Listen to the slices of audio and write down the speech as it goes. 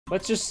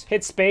Let's just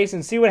hit space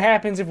and see what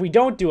happens if we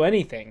don't do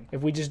anything.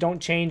 If we just don't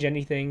change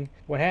anything,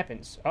 what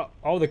happens?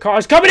 Oh, the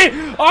car's coming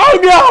in! Oh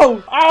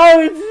no! Oh,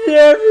 it's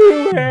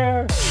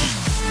everywhere!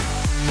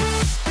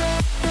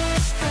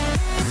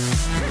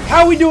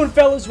 How we doing,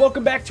 fellas?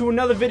 Welcome back to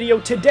another video.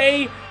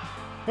 Today...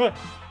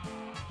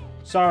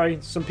 Sorry,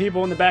 some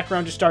people in the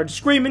background just started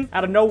screaming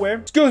out of nowhere.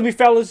 Excuse me,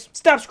 fellas.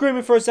 Stop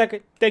screaming for a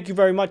second. Thank you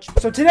very much.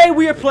 So today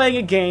we are playing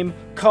a game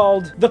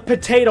called The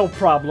Potato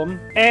Problem.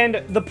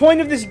 And the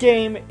point of this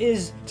game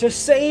is to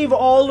save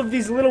all of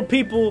these little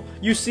people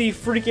you see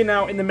freaking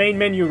out in the main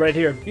menu right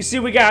here. You see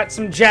we got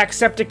some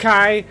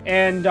Jacksepticeye,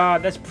 and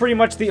that's pretty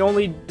much the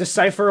only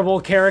decipherable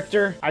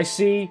character I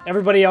see.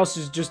 Everybody else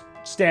is just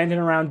standing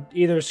around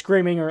either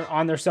screaming or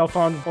on their cell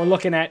phone or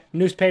looking at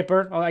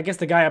newspaper. Oh, I guess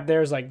the guy up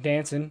there is like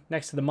dancing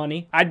next to the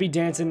money. I'd be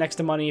dancing next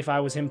to money if I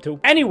was him too.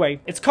 Anyway,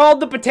 it's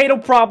called the potato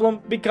problem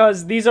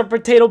because these are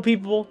potato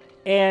people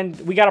and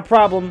we got a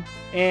problem,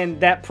 and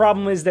that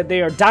problem is that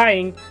they are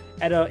dying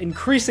at an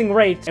increasing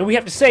rate, and we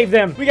have to save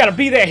them. We gotta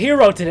be their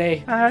hero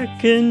today. I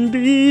can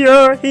be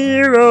your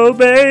hero,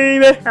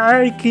 baby.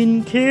 I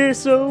can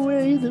kiss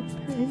away the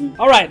pain.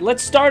 All right,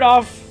 let's start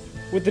off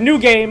with the new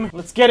game.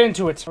 Let's get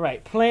into it. All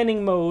right,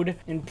 planning mode,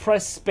 and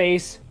press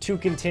space to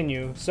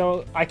continue.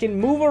 So I can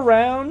move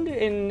around,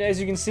 and as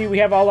you can see, we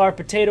have all our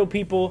potato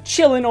people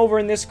chilling over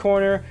in this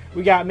corner.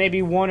 We got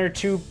maybe one or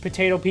two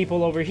potato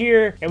people over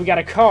here, and we got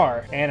a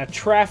car and a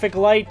traffic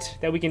light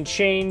that we can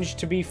change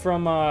to be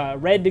from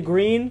red to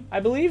green, I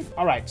believe.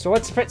 All right, so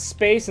let's press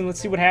space and let's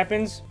see what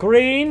happens.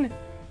 Green,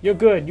 you're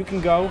good. You can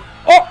go.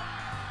 Oh!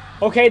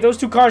 Okay, those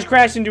two cars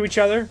crashed into each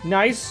other.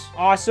 Nice.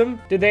 Awesome.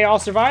 Did they all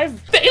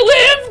survive? They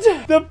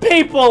lived! The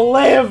people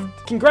lived!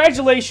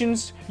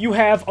 Congratulations, you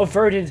have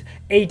averted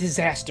a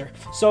disaster.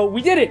 So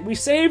we did it. We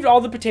saved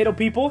all the potato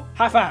people.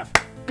 High five.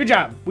 Good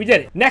job. We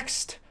did it.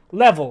 Next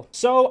level.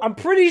 So I'm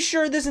pretty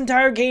sure this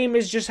entire game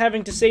is just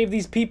having to save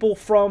these people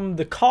from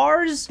the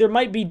cars. There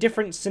might be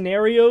different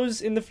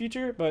scenarios in the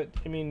future, but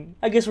I mean,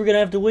 I guess we're gonna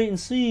have to wait and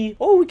see.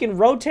 Oh, we can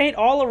rotate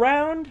all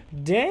around.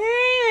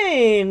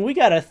 Dang, we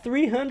got a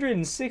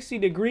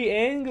 360-degree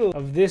angle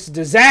of this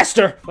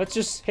disaster. Let's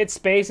just hit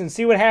space and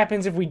see what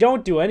happens if we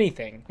don't do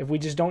anything. If we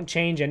just don't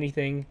change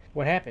anything,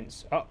 what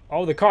happens?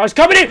 Oh, the car's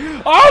coming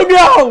in. Oh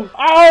no!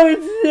 Oh,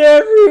 it's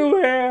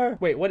everywhere.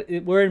 Wait, what?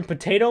 We're in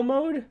potato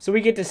mode? So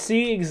we get to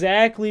see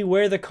exactly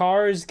where the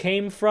cars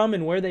came from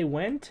and where they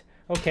went?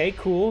 Okay,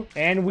 cool.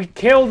 And we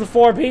killed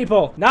 4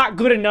 people. Not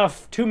good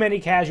enough. Too many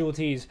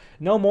casualties.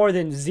 No more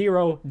than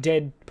 0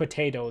 dead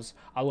potatoes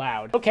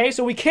allowed. Okay,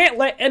 so we can't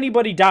let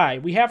anybody die.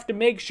 We have to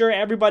make sure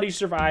everybody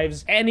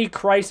survives any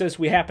crisis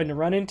we happen to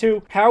run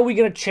into. How are we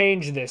gonna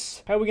change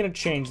this? How are we gonna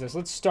change this?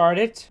 Let's start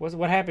it.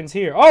 What happens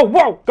here? Oh,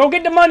 whoa! Go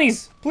get the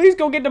monies! Please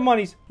go get the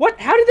monies. What?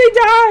 How did they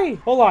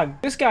die? Hold on.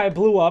 This guy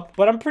blew up,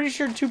 but I'm pretty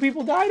sure 2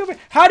 people died over.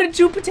 How did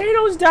 2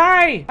 potatoes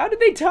die? How did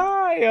they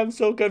die? I'm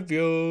so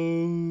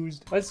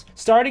confused. Let's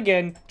start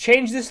again.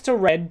 Change this to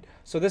red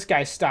so this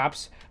guy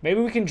stops.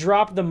 Maybe we can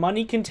drop the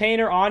money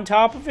container on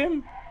top of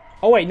him.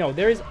 Oh wait, no,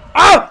 there is.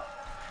 Ah!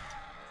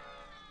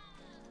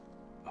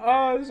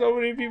 Oh, so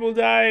many people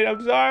died.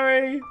 I'm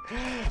sorry.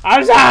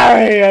 I'm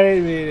sorry. I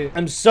didn't mean it.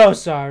 I'm so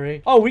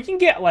sorry. Oh, we can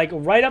get like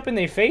right up in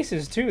their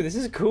faces too. This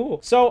is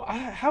cool. So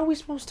how are we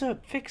supposed to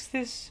fix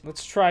this?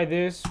 Let's try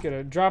this.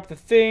 Gonna drop the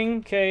thing.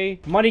 Okay.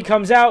 Money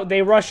comes out.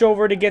 They rush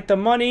over to get the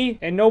money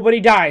and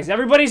nobody dies.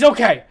 Everybody's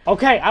okay.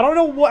 Okay. I don't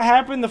know what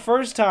happened the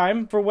first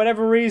time. For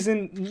whatever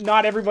reason,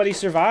 not everybody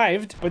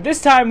survived. But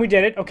this time we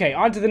did it. Okay.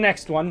 On to the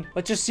next one.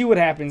 Let's just see what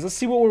happens. Let's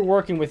see what we're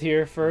working with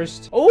here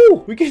first.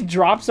 Oh, we can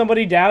drop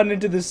somebody down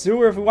into the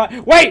sewer if we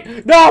want.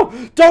 Wait, no,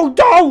 don't,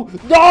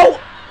 no.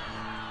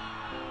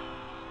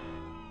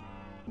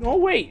 Oh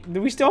wait,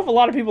 we still have a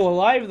lot of people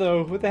alive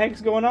though. What the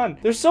heck's going on?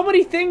 There's so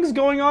many things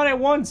going on at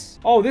once.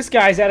 Oh, this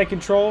guy's out of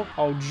control.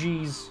 Oh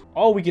geez.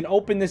 Oh, we can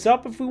open this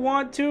up if we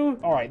want to.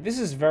 All right, this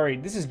is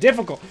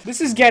difficult. This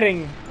is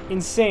getting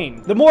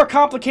insane. The more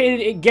complicated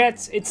it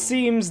gets, it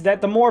seems that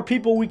the more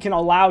people we can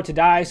allow to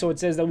die. So it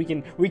says that we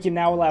can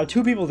now allow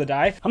 2 people to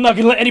die. I'm not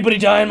gonna let anybody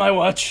die on my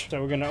watch.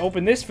 So we're gonna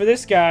open this for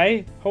this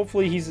guy.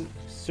 Hopefully he's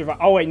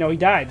survived. Oh wait, no, he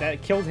died.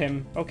 That killed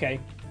him. Okay,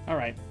 all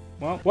right.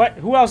 Well, what?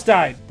 Who else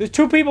died? There's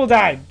 2 people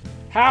died.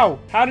 How?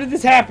 How did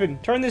this happen?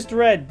 Turn this to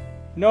red.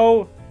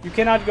 No, you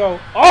cannot go.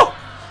 Oh!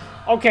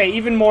 Okay,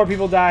 even more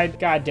people died.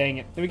 God dang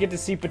it. Then we get to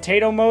see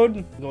potato mode.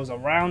 It goes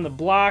around the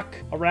block,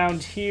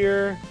 around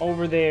here,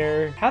 over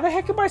there. How the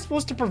heck am I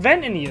supposed to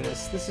prevent any of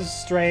this? This is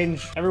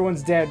strange.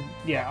 Everyone's dead.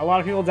 Yeah, a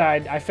lot of people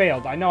died. I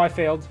failed. I know I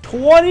failed.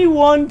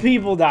 21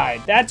 people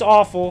died. That's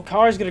awful.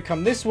 Car's gonna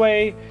come this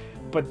way,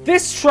 but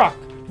this truck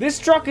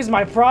is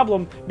my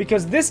problem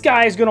because this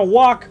guy is gonna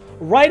walk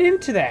right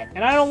into that,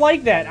 and I don't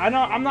like that. I'm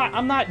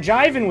not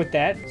jiving with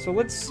that. So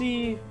let's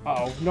see.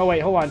 Uh-oh, no,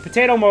 wait, hold on.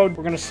 Potato mode.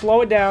 We're gonna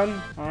slow it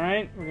down. All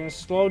right, we're gonna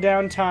slow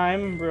down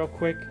time real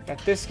quick.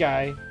 Got this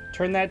guy.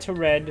 Turn that to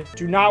red.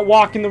 Do not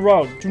walk in the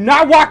road. Do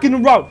not walk in the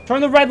road.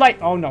 Turn the red light.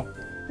 Oh no.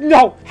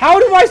 No, how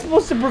am I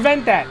supposed to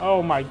prevent that?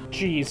 Oh my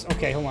jeez.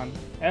 Okay, hold on.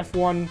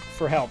 F1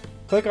 for help.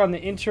 Click on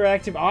the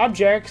interactive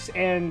objects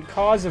and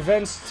cause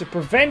events to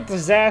prevent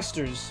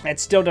disasters. That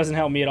still doesn't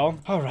help me at all.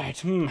 All right,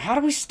 how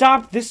do we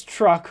stop this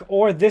truck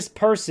or this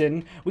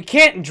person? We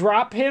can't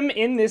drop him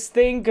in this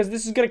thing because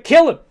this is gonna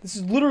kill him. This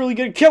is literally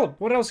gonna kill him.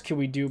 What else can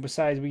we do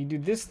besides we can do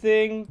this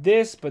thing,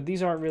 this, but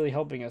these aren't really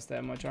helping us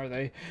that much, are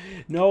they?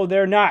 No,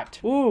 they're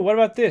not. Ooh, what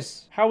about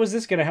this? How is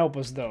this gonna help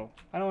us though?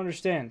 I don't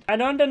understand. I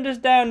don't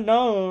understand.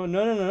 No,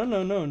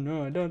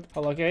 I don't.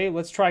 Oh, okay,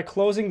 let's try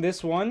closing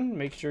this one.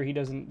 Make sure he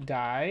doesn't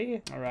die.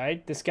 All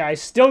right, this guy's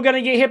still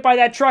gonna get hit by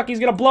that truck. He's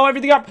gonna blow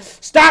everything up.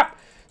 Stop!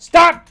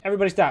 Stop!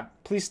 Everybody stop.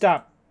 Please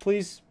stop.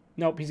 Please.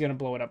 Nope, he's gonna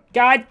blow it up.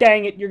 God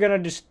dang it, you're gonna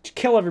just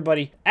kill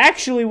everybody.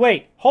 Actually,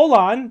 wait. Hold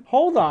on.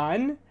 Hold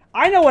on.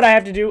 I know what I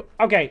have to do.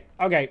 Okay.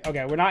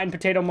 We're not in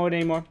potato mode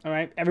anymore. All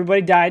right,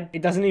 everybody died.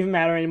 It doesn't even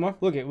matter anymore.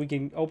 Look, we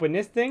can open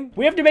this thing.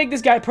 We have to make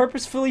this guy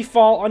purposefully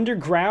fall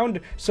underground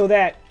so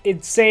that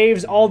it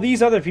saves all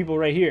these other people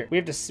right here.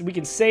 We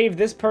can save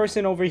this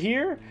person over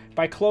here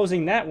by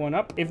closing that one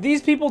up. If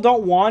these people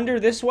don't wander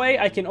this way,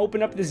 I can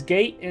open up this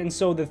gate and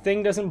so the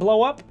thing doesn't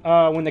blow up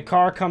when the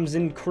car comes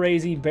in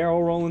crazy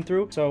barrel rolling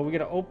through. So we're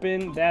gonna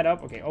open that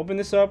up. Okay, open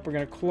this up. We're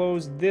gonna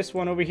close this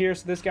one over here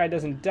so this guy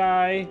doesn't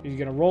die. He's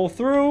gonna roll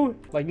through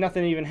like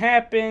nothing even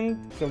happened.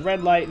 The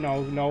red light,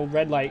 no,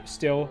 red light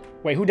still.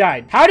 Wait, who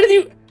died? How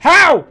did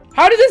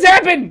this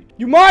happen?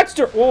 You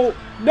monster! Oh,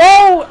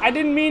 no, I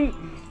didn't mean.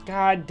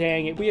 God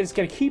dang it. We just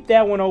gotta keep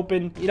that one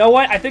open. You know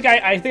what? I think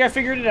I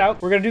figured it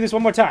out. We're gonna do this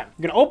one more time.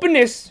 We're gonna open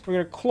this. We're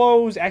gonna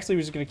close. Actually,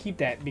 we're just gonna keep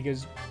that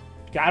because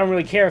I don't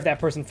really care if that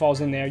person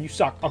falls in there. You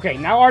suck. Okay,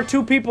 now our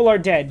 2 people are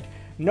dead.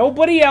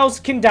 Nobody else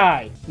can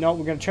die. No,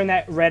 we're gonna turn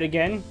that red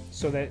again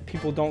so that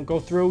people don't go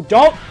through.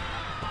 Don't!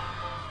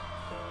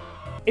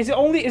 Is it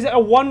a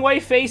one-way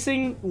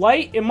facing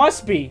light? It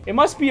must be. It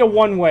must be a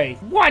one-way.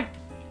 What?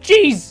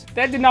 Jeez,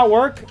 that did not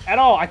work at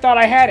all. I thought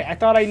I had it. I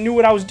thought I knew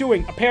what I was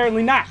doing.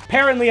 Apparently not.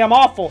 Apparently I'm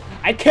awful.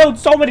 I killed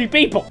so many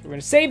people. We're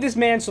gonna save this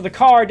man so the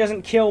car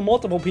doesn't kill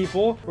multiple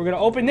people. We're gonna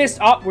open this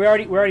up. We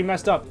already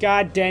messed up.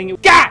 God dang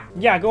it. God!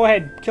 Yeah, go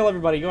ahead. Kill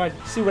everybody. Go ahead.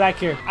 See what I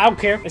care. I don't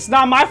care. It's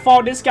not my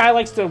fault. This guy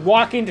likes to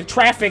walk into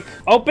traffic.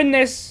 Open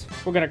this.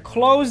 We're gonna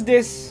close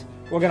this.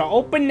 We're gonna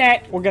open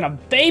that. We're gonna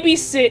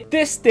babysit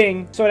this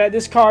thing so that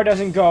this car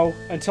doesn't go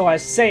until I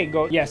say it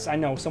go. Yes, I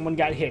know. Someone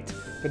got hit.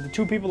 But the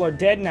 2 people are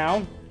dead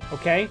now.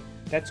 Okay.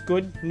 That's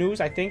good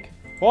news, I think.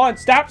 Hold on.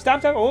 Stop.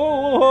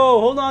 Oh,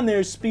 hold on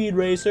there, speed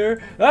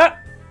racer. No.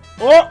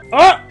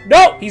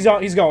 He's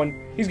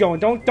going.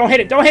 Don't hit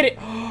it. Don't hit it.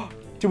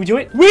 Did we do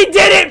it? We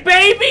did it,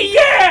 baby!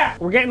 Yeah!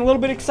 We're getting a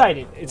little bit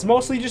excited. It's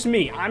mostly just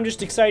me. I'm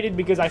just excited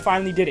because I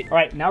finally did it. All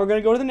right, now we're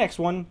gonna go to the next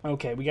one.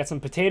 Okay, we got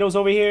some potatoes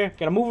over here.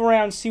 Gotta move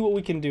around, see what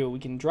we can do. We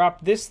can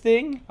drop this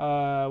thing.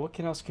 What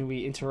else can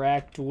we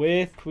interact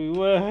with?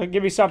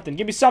 Give me something.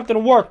 Give me something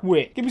to work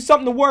with. Give me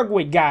something to work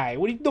with, guy.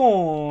 What are you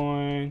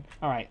doing?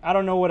 All right, I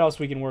don't know what else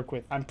we can work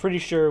with. I'm pretty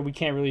sure we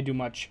can't really do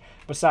much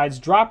besides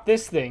drop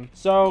this thing.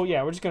 So,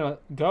 yeah, we're just gonna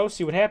go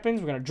see what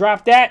happens. We're gonna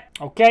drop that.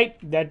 Okay,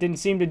 that didn't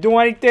seem to do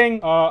anything.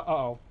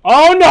 Uh-oh.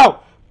 Oh,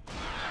 no!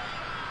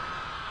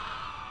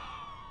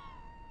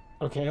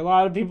 Okay, a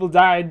lot of people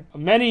died.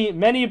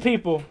 Many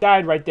people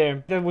died right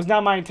there. That was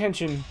not my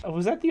intention.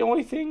 Was that the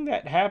only thing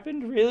that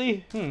happened,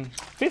 really?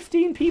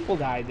 15 people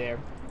died there.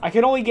 I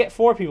could only get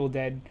 4 people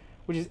dead,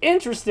 which is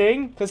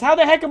interesting, because how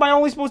the heck am I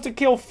only supposed to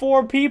kill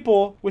 4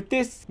 people with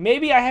this?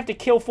 Maybe I have to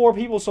kill 4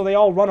 people so they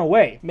all run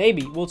away.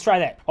 Maybe. We'll try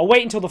that. I'll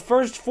wait until the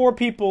first 4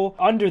 people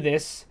under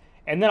this,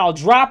 and then I'll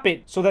drop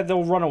it so that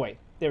they'll run away.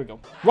 There we go.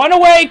 Run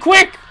away,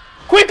 quick!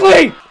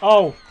 Quickly!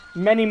 Oh,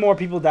 many more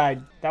people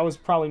died. That was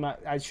probably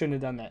I shouldn't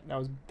have done that. That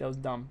was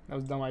dumb. That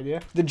was a dumb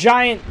idea. The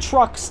giant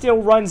truck still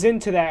runs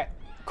into that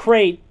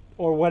crate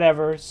or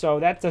whatever,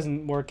 so that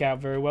doesn't work out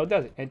very well,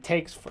 does it? It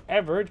takes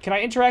forever. Can I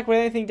interact with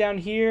anything down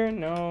here?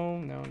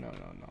 No.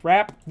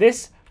 Wrap.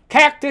 This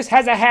cactus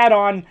has a hat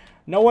on.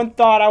 No one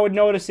thought I would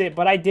notice it,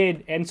 but I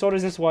did, and so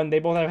does this one. They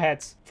both have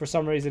hats for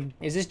some reason.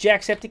 Is this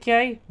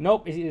Jacksepticeye?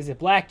 Nope, is it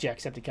black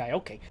Jacksepticeye?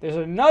 Okay. There's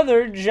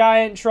another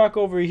giant truck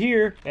over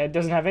here that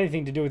doesn't have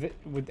anything to do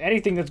with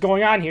anything that's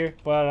going on here,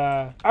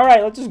 but, all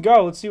right, let's just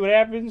go. Let's see what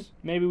happens.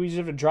 Maybe we just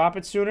have to drop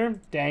it sooner.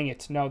 Dang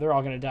it. No, they're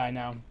all gonna die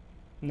now.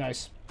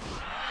 Nice.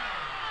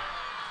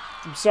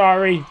 I'm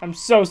sorry. I'm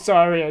so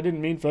sorry. I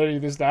didn't mean for any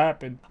of this to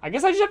happen. I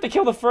guess I just have to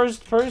kill the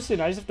first person.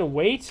 I just have to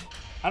wait.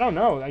 I don't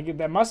know.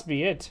 That must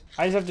be it.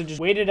 I just have to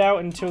just wait it out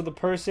until the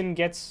person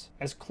gets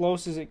as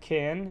close as it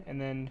can, and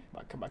then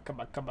come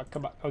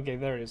on. Okay,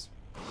 there it is.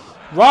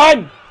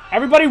 Run!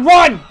 Everybody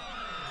run!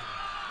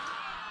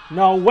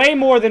 No, way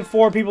more than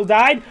 4 people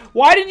died.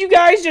 Why did you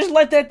guys just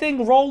let that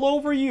thing roll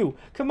over you?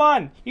 Come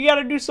on. You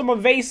gotta do some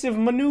evasive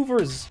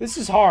maneuvers. This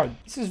is hard.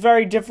 This is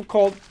very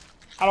difficult.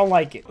 I don't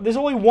like it. There's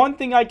only one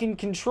thing I can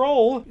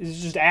control.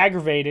 It's just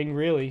aggravating,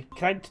 really.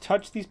 Can I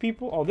touch these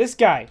people? Oh, this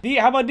guy.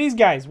 How about these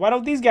guys? Why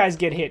don't these guys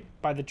get hit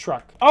by the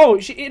truck? Oh,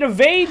 it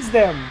evades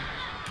them.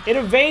 It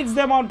evades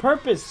them on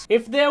purpose.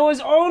 If there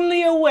was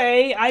only a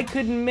way I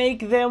could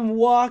make them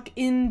walk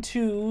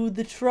into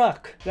the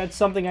truck. That's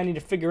something I need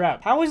to figure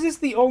out. How is this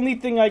the only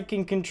thing I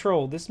can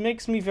control? This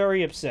makes me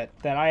very upset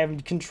that I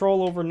have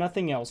control over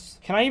nothing else.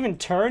 Can I even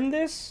turn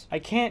this? I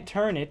can't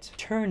turn it.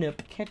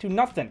 Turnip. Can't do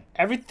nothing.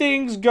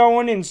 Everything's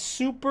going in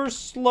super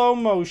slow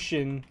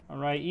motion. All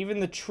right, even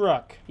the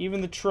truck.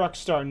 Even the truck's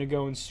starting to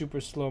go in super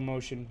slow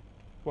motion.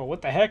 Whoa,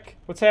 what the heck?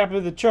 What's happened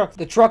to the truck?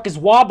 The truck is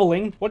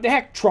wobbling. What the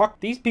heck, truck?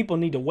 These people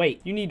need to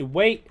wait. You need to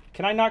wait.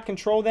 Can I not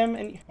control them?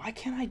 And why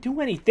can't I do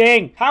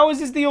anything? How is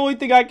this the only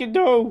thing I can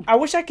do? I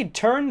wish I could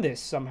turn this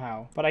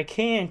somehow, but I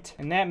can't,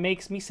 and that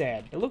makes me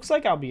sad. It looks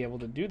like I'll be able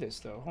to do this,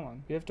 though. Hold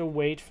on. We have to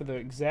wait for the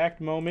exact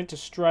moment to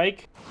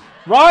strike.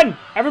 Run!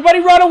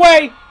 Everybody run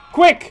away!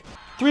 Quick!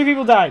 3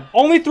 people died.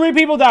 Only 3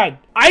 people died.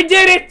 I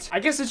did it! I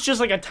guess it's just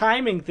like a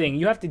timing thing.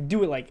 You have to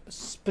do it like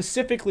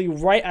specifically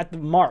right at the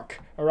mark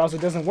or else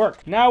it doesn't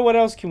work. Now what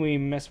else can we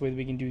mess with?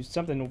 We can do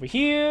something over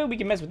here. We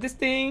can mess with this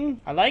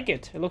thing. I like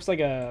it. It looks like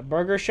a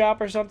burger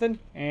shop or something.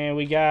 And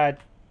we got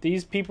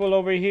these people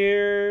over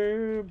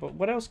here. But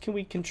what else can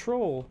we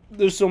control?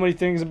 There's so many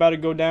things about to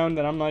go down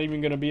that I'm not even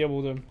going to be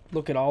able to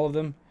look at all of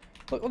them.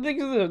 Look,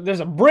 there's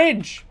a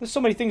bridge. There's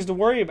so many things to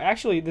worry about.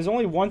 Actually, there's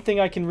only one thing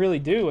I can really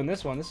do in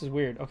this one. This is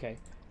weird. Okay.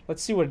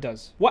 Let's see what it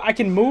does. What? I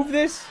can move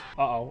this?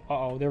 Uh-oh.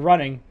 Uh-oh. They're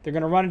running. They're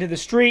gonna run into the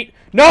street.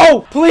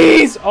 No!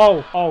 Please!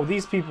 Oh. Oh,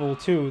 these people,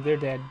 too. They're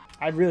dead.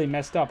 I really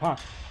messed up, huh?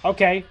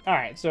 Okay.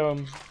 Alright, so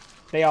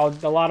a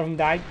lot of them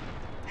died.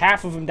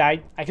 Half of them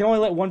died. I can only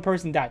let one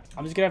person die.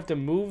 I'm just gonna have to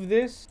move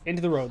this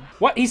into the road.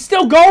 What? He's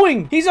still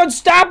going! He's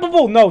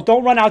unstoppable! No,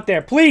 don't run out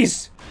there,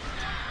 please!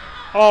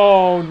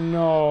 Oh,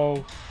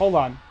 no. Hold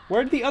on.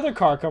 Where did the other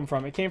car come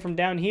from? It came from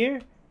down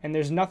here? And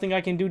there's nothing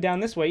I can do down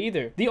this way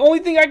either. The only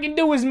thing I can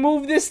do is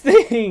move this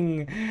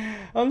thing.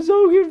 I'm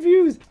so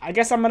confused. I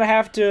guess I'm gonna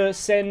have to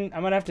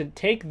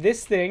take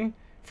this thing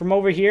from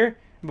over here,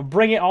 but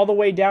bring it all the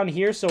way down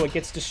here so it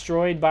gets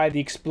destroyed by the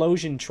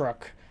explosion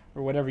truck.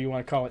 Or whatever you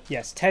want to call it.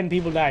 Yes, 10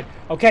 people died.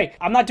 Okay,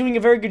 I'm not doing a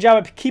very good job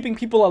of keeping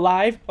people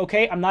alive.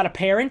 Okay, I'm not a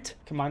parent.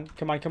 Come on,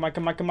 come on, come on,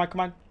 come on, come on, come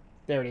on.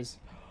 There it is.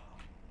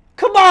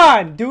 Come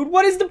on, dude.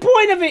 What is the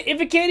point of it if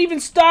it can't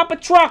even stop a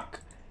truck?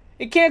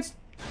 It can't...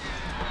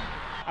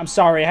 I'm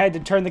sorry, I had to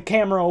turn the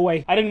camera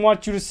away. I didn't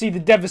want you to see the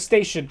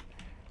devastation.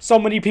 So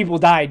many people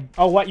died.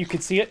 Oh, what? You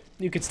could see it?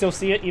 You could still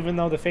see it even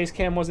though the face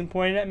cam wasn't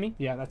pointed at me?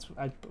 Yeah,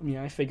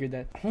 I figured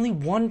that. Only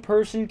one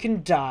person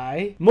can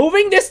die.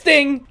 Moving this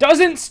thing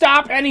doesn't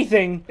stop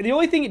anything. The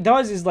only thing it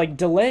does is like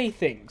delay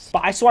things.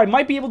 So I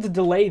might be able to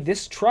delay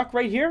this truck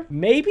right here.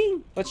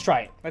 Maybe? Let's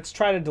try it. Let's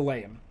try to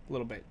delay him a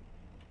little bit.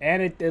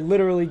 And it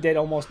literally did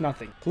almost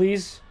nothing.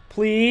 Please,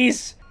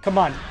 please. Come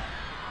on.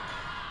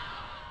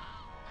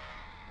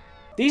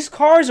 These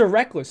cars are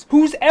reckless.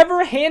 Who's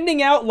ever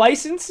handing out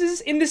licenses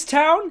in this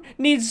town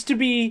needs to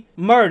be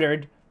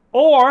murdered,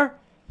 or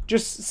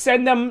just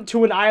send them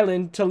to an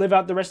island to live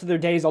out the rest of their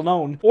days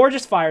alone, or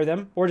just fire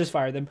them,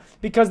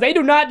 because they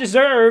do not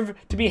deserve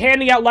to be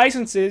handing out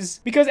licenses,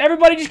 because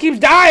everybody just keeps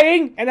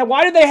dying. And then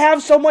why do they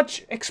have so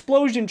much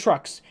explosion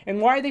trucks?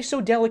 And why are they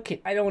so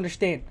delicate? I don't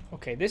understand.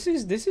 Okay, this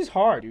is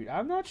hard, dude.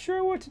 I'm not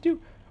sure what to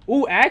do.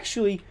 Ooh,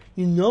 actually,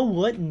 you know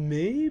what?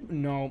 Maybe...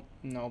 No.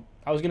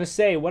 I was gonna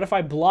say, what if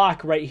I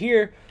block right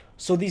here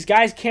so these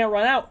guys can't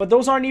run out? But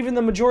those aren't even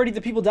the majority of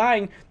the people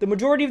dying. The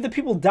majority of the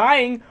people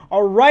dying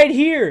are right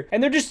here.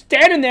 And they're just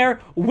standing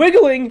there,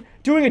 wiggling,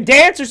 doing a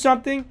dance or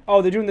something.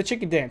 Oh, they're doing the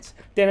chicken dance.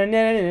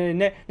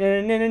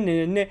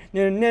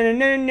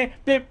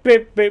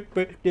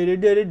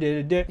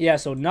 Yeah,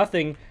 so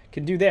nothing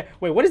can do there.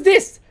 Wait, what is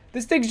this?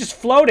 This thing's just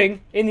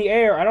floating in the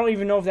air. I don't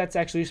even know if that's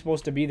actually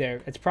supposed to be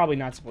there. It's probably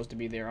not supposed to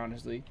be there,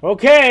 honestly.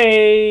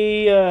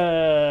 Okay,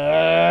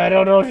 I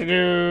don't know what to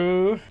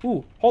do.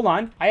 Ooh, hold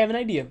on. I have an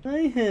idea.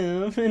 I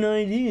have an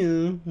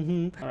idea.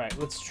 All right,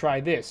 let's try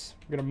this.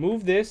 We're gonna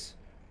move this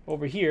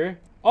over here.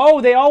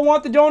 Oh, they all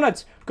want the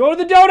donuts. Go to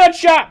the donut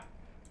shop.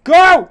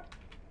 Go!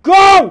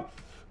 Go!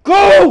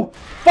 Go!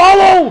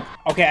 Follow!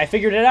 Okay, I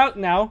figured it out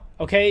now.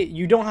 Okay,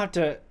 you don't have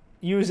to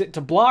use it to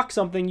block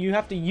something. You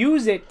have to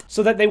use it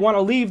so that they want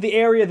to leave the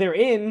area they're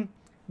in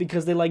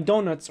because they like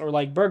donuts or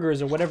like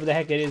burgers or whatever the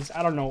heck it is.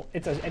 I don't know.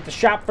 It's a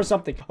shop for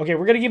something. Okay,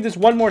 we're gonna give this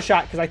one more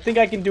shot because I think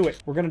I can do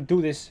it. We're gonna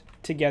do this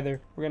together.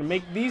 We're gonna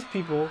make these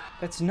people...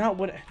 That's not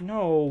what...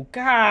 No.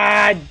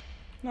 God!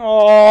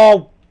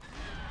 No!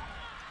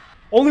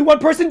 Only one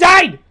person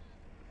died!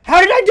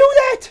 How did I do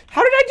that?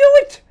 How did I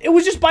do it? It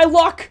was just by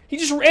luck. He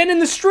just ran in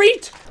the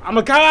street. I'm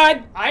a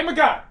god. I'm a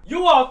god.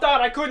 You all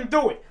thought I couldn't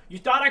do it. You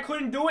thought I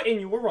couldn't do it,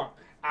 and you were wrong.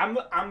 I'm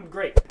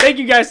great. Thank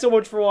you guys so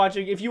much for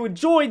watching. If you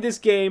enjoyed this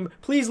game,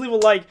 please leave a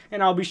like,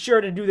 and I'll be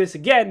sure to do this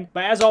again.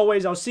 But as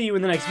always, I'll see you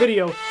in the next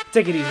video.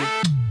 Take it easy.